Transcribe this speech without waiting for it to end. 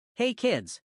Hey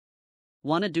kids.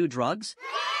 Wanna do drugs?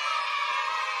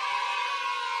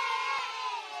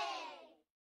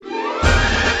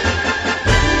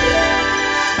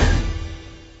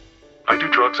 I do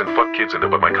drugs and fuck kids in the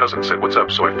butt. My cousin said what's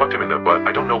up, so I fucked him in the butt.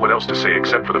 I don't know what else to say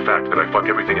except for the fact that I fuck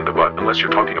everything in the butt. Unless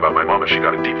you're talking about my mama, she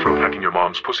got a deep throat hacking your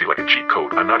mom's pussy like a cheat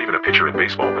code. I'm not even a pitcher in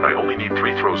baseball, and I only need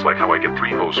 3 throws. Like how I get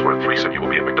 3 hoes for a threesome. You will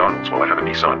be at McDonald's while I have a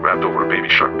Nissan wrapped over a baby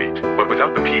shark beat, but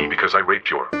without the P because I raped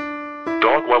your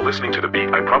dog while listening to the beat.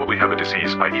 I probably have a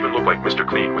disease. I even look like Mr.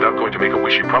 Clean without going to make a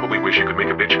wish. You probably wish you could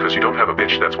make a bitch because you don't have a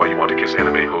bitch. That's why you want to kiss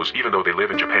anime hoes even though they live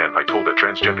in Japan. I told that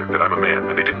transgender that I'm a man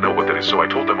and they didn't know what that is, so I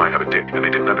told them I have a dick and they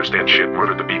didn't understand shit.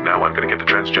 Murdered the beat. Now I'm gonna get the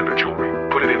transgender jewelry.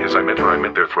 Put it in his I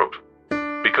meant their throat.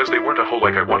 Because they weren't a hoe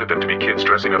like I wanted them to be kids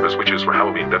dressing up as witches for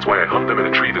Halloween. That's why I hung them in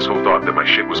a tree. This whole thought that my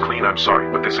shit was clean. I'm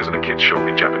sorry, but this isn't a kid's show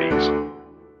in Japanese.